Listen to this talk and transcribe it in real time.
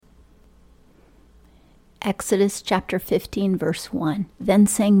Exodus chapter 15, verse 1. Then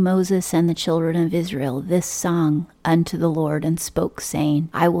sang Moses and the children of Israel this song unto the Lord, and spoke, saying,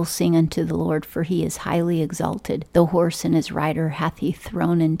 I will sing unto the Lord, for he is highly exalted. The horse and his rider hath he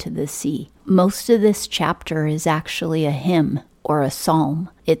thrown into the sea. Most of this chapter is actually a hymn or a psalm.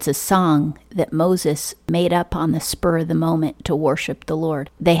 It's a song that Moses made up on the spur of the moment to worship the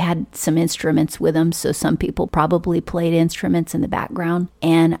Lord. They had some instruments with them, so some people probably played instruments in the background,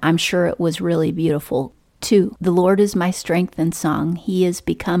 and I'm sure it was really beautiful. 2. The Lord is my strength and song. He is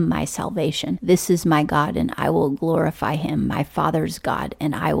become my salvation. This is my God, and I will glorify him, my father's God,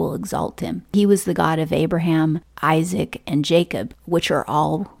 and I will exalt him. He was the God of Abraham, Isaac, and Jacob, which are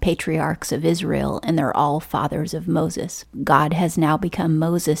all patriarchs of Israel, and they're all fathers of Moses. God has now become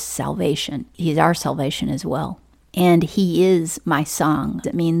Moses' salvation. He's our salvation as well. And he is my song.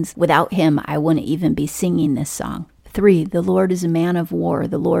 It means without him, I wouldn't even be singing this song. 3. The Lord is a man of war.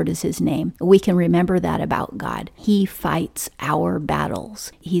 The Lord is his name. We can remember that about God. He fights our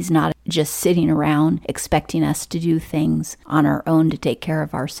battles. He's not just sitting around expecting us to do things on our own to take care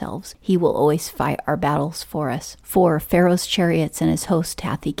of ourselves. He will always fight our battles for us. 4. Pharaoh's chariots and his host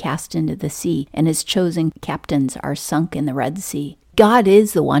hath he cast into the sea, and his chosen captains are sunk in the Red Sea. God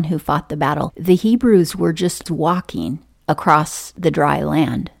is the one who fought the battle. The Hebrews were just walking across the dry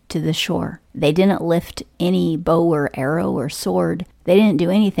land to the shore. They didn't lift any bow or arrow or sword. They didn't do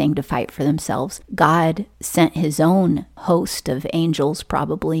anything to fight for themselves. God sent his own host of angels,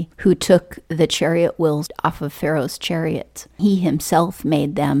 probably, who took the chariot wheels off of Pharaoh's chariots. He himself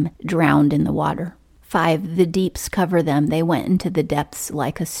made them drowned in the water. 5. The deeps cover them. They went into the depths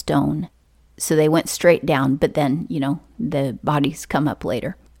like a stone. So they went straight down, but then, the bodies come up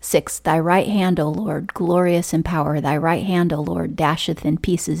later. 6. Thy right hand, O Lord, glorious in power, thy right hand, O Lord, dasheth in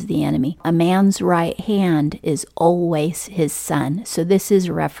pieces the enemy. A man's right hand is always his son. So this is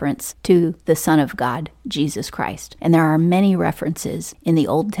a reference to the Son of God, Jesus Christ. And there are many references in the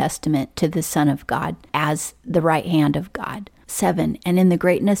Old Testament to the Son of God as the right hand of God. 7. And in the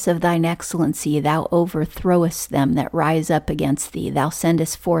greatness of thine excellency thou overthrowest them that rise up against thee. Thou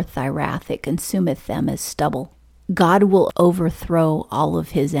sendest forth thy wrath, it consumeth them as stubble. God will overthrow all of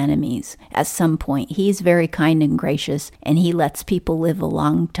his enemies at some point. He's very kind and gracious, and he lets people live a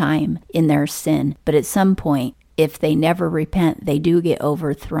long time in their sin. But at some point, if they never repent, they do get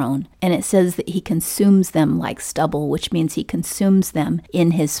overthrown. And it says that he consumes them like stubble, which means he consumes them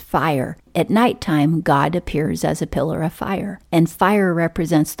in his fire. At nighttime, God appears as a pillar of fire. And fire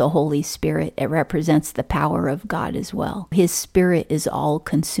represents the Holy Spirit. It represents the power of God as well. His Spirit is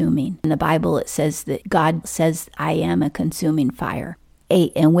all-consuming. In the Bible, it says that God says, I am a consuming fire.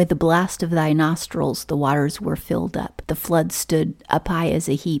 8. And with the blast of thy nostrils the waters were filled up. The flood stood up high as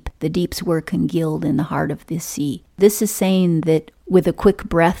a heap. The deeps were congealed in the heart of the sea. This is saying that with a quick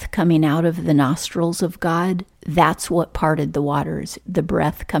breath coming out of the nostrils of God, that's what parted the waters, the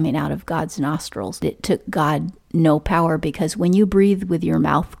breath coming out of God's nostrils. It took God no power, because when you breathe with your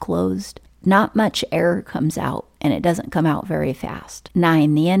mouth closed, not much air comes out, and it doesn't come out very fast.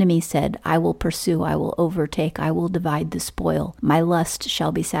 9. The enemy said, I will pursue, I will overtake, I will divide the spoil. My lust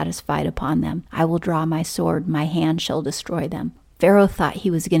shall be satisfied upon them. I will draw my sword, my hand shall destroy them. Pharaoh thought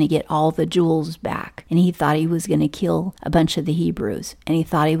he was going to get all the jewels back, and he thought he was going to kill a bunch of the Hebrews, and he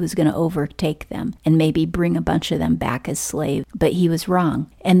thought he was going to overtake them and maybe bring a bunch of them back as slaves, but he was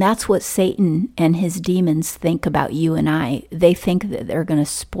wrong. And that's what Satan and his demons think about you and I. They think that they're going to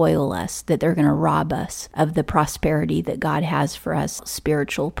spoil us, that they're going to rob us of the prosperity that God has for us,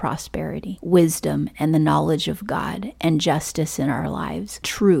 spiritual prosperity, wisdom and the knowledge of God, and justice in our lives,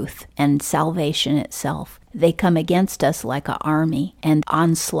 truth and salvation itself. They come against us like an army and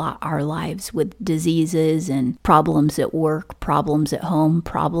onslaught our lives with diseases and problems at work, problems at home,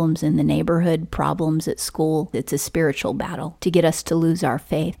 problems in the neighborhood, problems at school. It's a spiritual battle to get us to lose our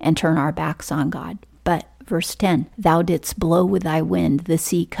faith and turn our backs on God. But verse 10, thou didst blow with thy wind, the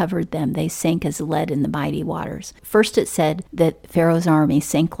sea covered them, they sank as lead in the mighty waters. First it said that Pharaoh's army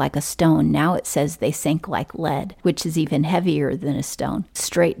sank like a stone. Now it says they sank like lead, which is even heavier than a stone,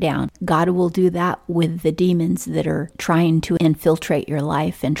 straight down. God will do that with the demons that are trying to infiltrate your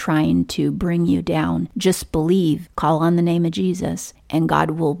life and trying to bring you down. Just believe, call on the name of Jesus, and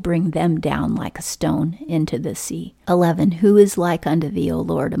God will bring them down like a stone into the sea. 11. Who is like unto thee, O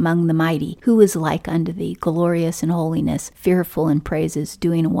Lord, among the mighty? Who is like unto thee, glorious in holiness, fearful in praises,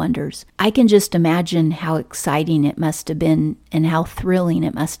 doing wonders? I can just imagine how exciting it must have been and how thrilling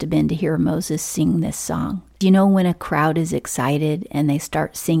it must have been to hear Moses sing this song. Do you know when a crowd is excited and they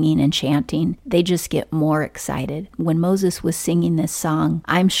start singing and chanting, they just get more excited? When Moses was singing this song,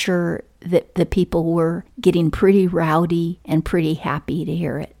 I'm sure that the people were getting pretty rowdy and pretty happy to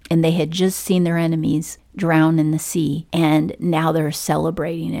hear it. And they had just seen their enemies drown in the sea, and now they're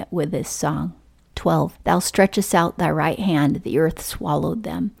celebrating it with this song. 12. Thou stretchest out thy right hand, the earth swallowed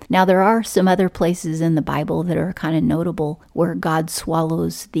them. Now there are some other places in the Bible that are kind of notable where God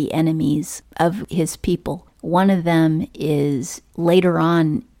swallows the enemies of his people. One of them is later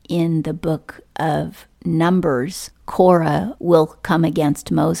on in the book of Numbers. Korah will come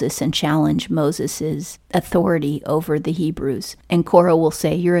against Moses and challenge Moses' authority over the Hebrews. And Korah will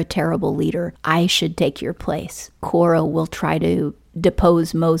say, "You're a terrible leader. I should take your place." Korah will try to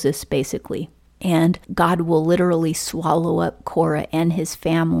depose Moses, basically. And God will literally swallow up Korah and his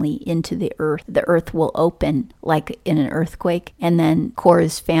family into the earth. The earth will open like in an earthquake, and then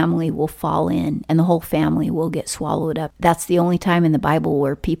Korah's family will fall in, and the whole family will get swallowed up. That's the only time in the Bible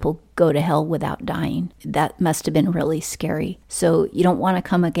where people go to hell without dying. That must have been really scary. So you don't want to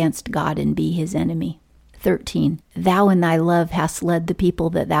come against God and be his enemy. 13. Thou in thy love hast led the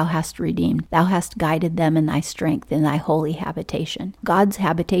people that thou hast redeemed. Thou hast guided them in thy strength, in thy holy habitation. God's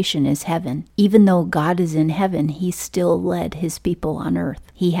habitation is heaven. Even though God is in heaven, he still led his people on earth.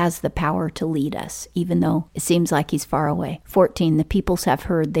 He has the power to lead us, even though it seems like he's far away. 14. The peoples have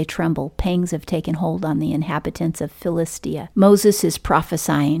heard, they tremble. Pangs have taken hold on the inhabitants of Philistia. Moses is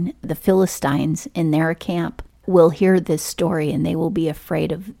prophesying the Philistines in their camp will hear this story and they will be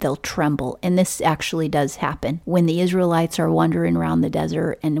afraid they'll tremble. And this actually does happen. When the Israelites are wandering around the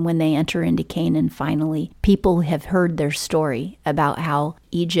desert and when they enter into Canaan finally, people have heard their story about how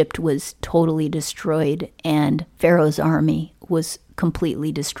Egypt was totally destroyed and Pharaoh's army was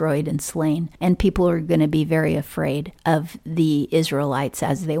completely destroyed and slain. And people are going to be very afraid of the Israelites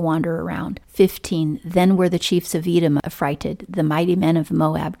as they wander around. 15. Then were the chiefs of Edom affrighted. The mighty men of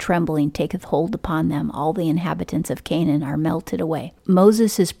Moab trembling taketh hold upon them. All the inhabitants of Canaan are melted away.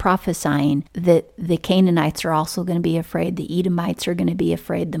 Moses is prophesying that the Canaanites are also going to be afraid. The Edomites are going to be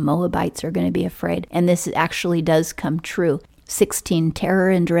afraid. The Moabites are going to be afraid. And this actually does come true. 16. Terror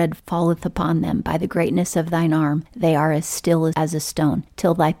and dread falleth upon them. By the greatness of thine arm, they are as still as a stone,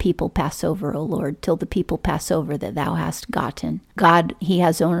 till thy people pass over, O Lord, till the people pass over that thou hast gotten. God, he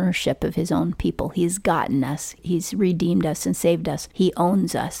has ownership of his own people. He's gotten us. He's redeemed us and saved us. He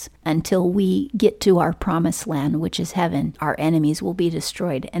owns us. Until we get to our promised land, which is heaven, our enemies will be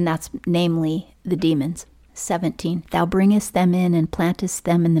destroyed, and that's namely the demons. 17. Thou bringest them in and plantest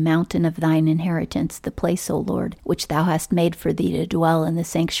them in the mountain of thine inheritance, the place, O Lord, which thou hast made for thee to dwell in the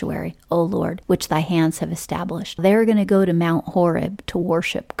sanctuary, O Lord, which thy hands have established. They're going to go to Mount Horeb to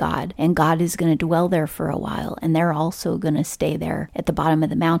worship God, and God is going to dwell there for a while, and they're also going to stay there at the bottom of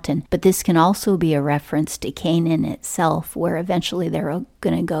the mountain. But this can also be a reference to Canaan itself, where eventually they're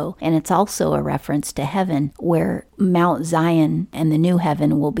going to go. And it's also a reference to heaven, where Mount Zion and the new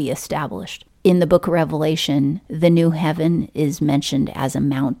heaven will be established. In the book of Revelation, the new heaven is mentioned as a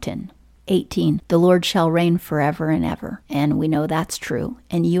mountain. 18. The Lord shall reign forever and ever. And we know that's true.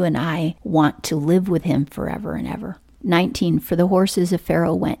 And you and I want to live with him forever and ever. 19. For the horses of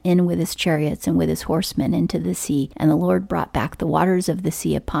Pharaoh went in with his chariots and with his horsemen into the sea, and the Lord brought back the waters of the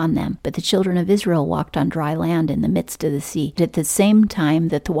sea upon them. But the children of Israel walked on dry land in the midst of the sea. At the same time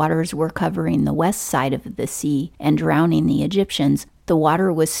that the waters were covering the west side of the sea and drowning the Egyptians, the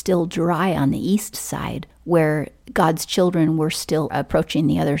water was still dry on the east side, where God's children were still approaching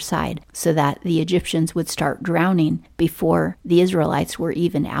the other side, so that the Egyptians would start drowning before the Israelites were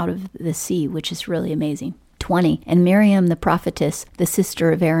even out of the sea, which is really amazing. 20. And Miriam the prophetess, the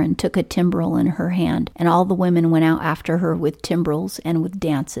sister of Aaron, took a timbrel in her hand, and all the women went out after her with timbrels and with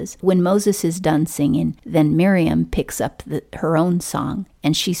dances. When Moses is done singing, then Miriam picks up her own song,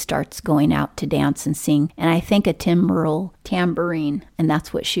 and she starts going out to dance and sing. And I think a tambourine, and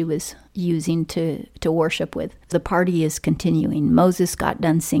that's what she was using to worship with. The party is continuing. Moses got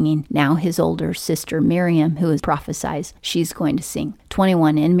done singing. Now his older sister Miriam, who is prophesies, she's going to sing.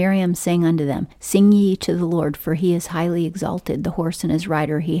 21. And Miriam sang unto them, Sing ye to the Lord, for he is highly exalted. The horse and his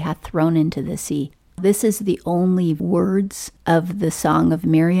rider he hath thrown into the sea. This is the only words of the song of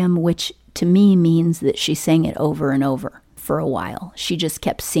Miriam, which to me means that she sang it over and over. For a while. She just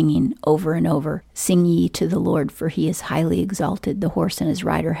kept singing over and over. Sing ye to the Lord, for he is highly exalted. The horse and his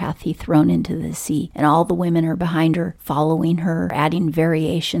rider hath he thrown into the sea. And all the women are behind her, following her, adding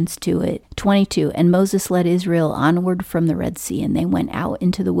variations to it. 22. And Moses led Israel onward from the Red Sea, and they went out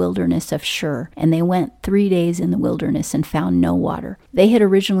into the wilderness of Shur. And they went 3 days in the wilderness and found no water. They had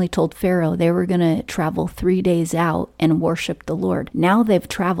originally told Pharaoh they were going to travel 3 days out and worship the Lord. Now they've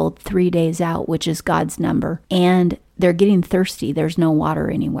traveled 3 days out, which is God's number, and they're getting thirsty. There's no water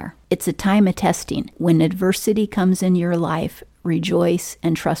anywhere. It's a time of testing. When adversity comes in your life, rejoice,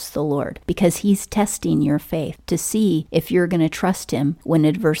 and trust the Lord, because he's testing your faith to see if you're going to trust him when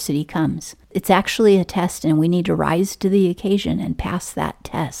adversity comes. It's actually a test, and we need to rise to the occasion and pass that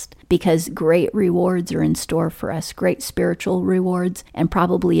test, because great rewards are in store for us, great spiritual rewards and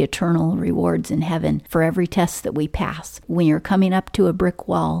probably eternal rewards in heaven for every test that we pass. When you're coming up to a brick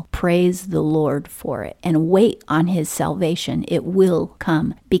wall, praise the Lord for it and wait on his salvation. It will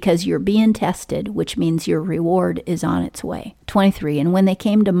come because you're being tested, which means your reward is on its way. 23, and when they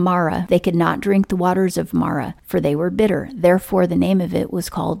came to Marah, they could not drink the waters of Marah, for they were bitter. Therefore, the name of it was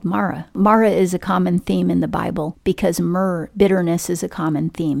called Marah. Marah is a common theme in the Bible because bitterness is a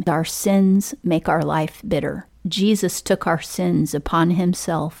common theme. Our sins make our life bitter. Jesus took our sins upon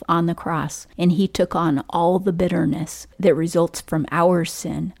himself on the cross, and he took on all the bitterness that results from our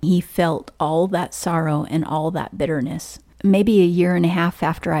sin. He felt all that sorrow and all that bitterness. Maybe a year and a half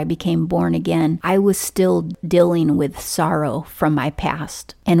after I became born again, I was still dealing with sorrow from my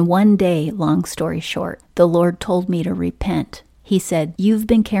past. And one day, long story short, the Lord told me to repent. He said, you've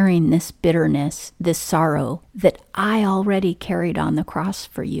been carrying this bitterness, this sorrow that I already carried on the cross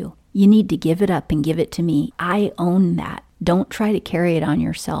for you. You need to give it up and give it to me. I own that. Don't try to carry it on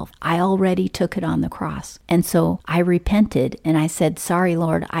yourself. I already took it on the cross. And so I repented and I said, sorry,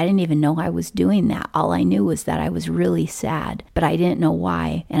 Lord, I didn't even know I was doing that. All I knew was that I was really sad, but I didn't know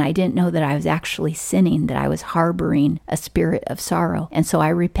why. And I didn't know that I was actually sinning, that I was harboring a spirit of sorrow. And so I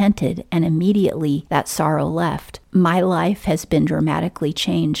repented, and immediately that sorrow left. My life has been dramatically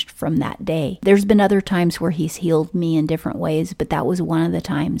changed from that day. There's been other times where he's healed me in different ways, but that was one of the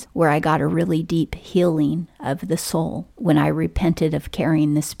times where I got a really deep healing of the soul when I repented of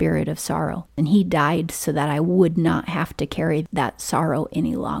carrying the spirit of sorrow. And he died so that I would not have to carry that sorrow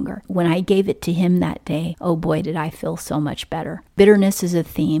any longer. When I gave it to him that day, oh boy, did I feel so much better. Bitterness is a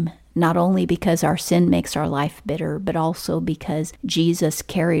theme. Not only because our sin makes our life bitter, but also because Jesus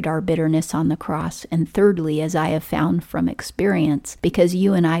carried our bitterness on the cross. And thirdly, as I have found from experience, because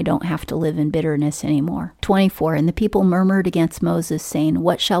you and I don't have to live in bitterness anymore. 24, and the people murmured against Moses, saying,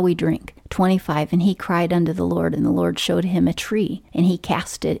 what shall we drink? 25, and he cried unto the Lord, and the Lord showed him a tree, and he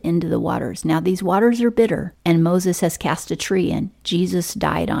cast it into the waters. Now these waters are bitter, and Moses has cast a tree in. Jesus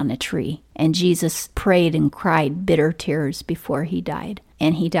died on a tree, and Jesus prayed and cried bitter tears before he died.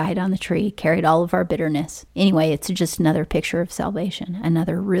 And he died on the tree, carried all of our bitterness. Anyway, it's just another picture of salvation,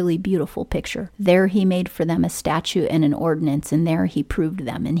 another really beautiful picture. There he made for them a statute and an ordinance, and there he proved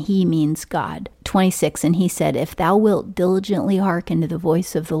them, and he means God. 26, and he said, if thou wilt diligently hearken to the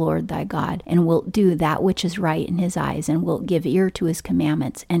voice of the Lord thy God, and wilt do that which is right in his eyes, and wilt give ear to his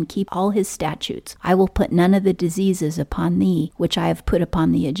commandments, and keep all his statutes, I will put none of the diseases upon thee, which I have put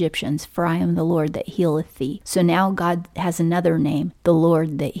upon the Egyptians, for I am the Lord that healeth thee. So now God has another name, the Lord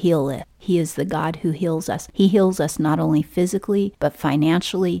that healeth. He is the God who heals us. He heals us not only physically, but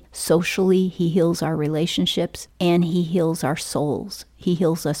financially, socially. He heals our relationships, and he heals our souls. He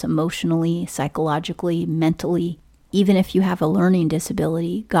heals us emotionally, psychologically, mentally. Even if you have a learning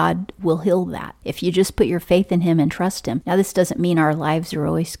disability, God will heal that if you just put your faith in him and trust him. Now, this doesn't mean our lives are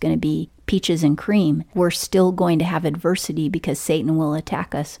always going to be peaches and cream. We're still going to have adversity because Satan will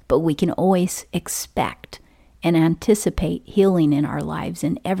attack us, but we can always expect and anticipate healing in our lives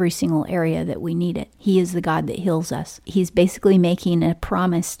in every single area that we need it. He is the God that heals us. He's basically making a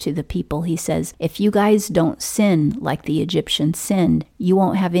promise to the people. He says, if you guys don't sin like the Egyptians sinned, you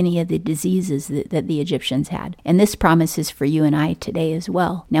won't have any of the diseases that the Egyptians had. And this promise is for you and I today as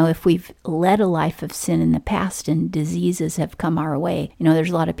well. Now, if we've led a life of sin in the past and diseases have come our way,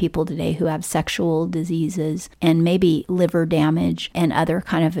 there's a lot of people today who have sexual diseases and maybe liver damage and other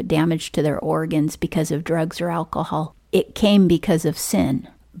kind of damage to their organs because of drugs or alcohol. It came because of sin.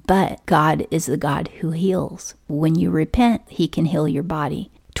 But God is the God who heals. When you repent, he can heal your body.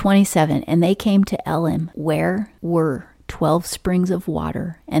 27, and they came to Elim, where were 12 springs of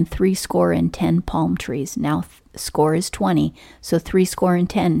water, and 70 palm trees. Now score is 20, so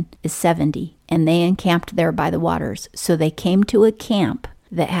 70 is 70. And they encamped there by the waters. So they came to a camp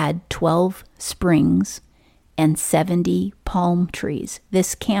that had 12 springs and 70 palm trees.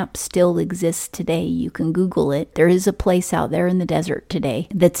 This camp still exists today. You can Google it. There is a place out there in the desert today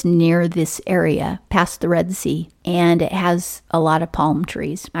that's near this area, past the Red Sea, and it has a lot of palm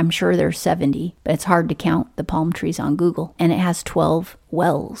trees. I'm sure there's 70, but it's hard to count the palm trees on Google. And it has 12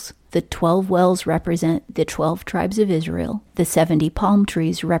 wells. The 12 wells represent the 12 tribes of Israel. The 70 palm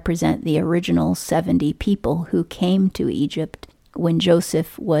trees represent the original 70 people who came to Egypt when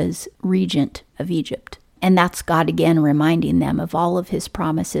Joseph was regent of Egypt. And that's God again reminding them of all of his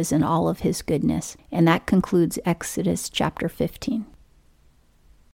promises and all of his goodness. And that concludes Exodus chapter 15.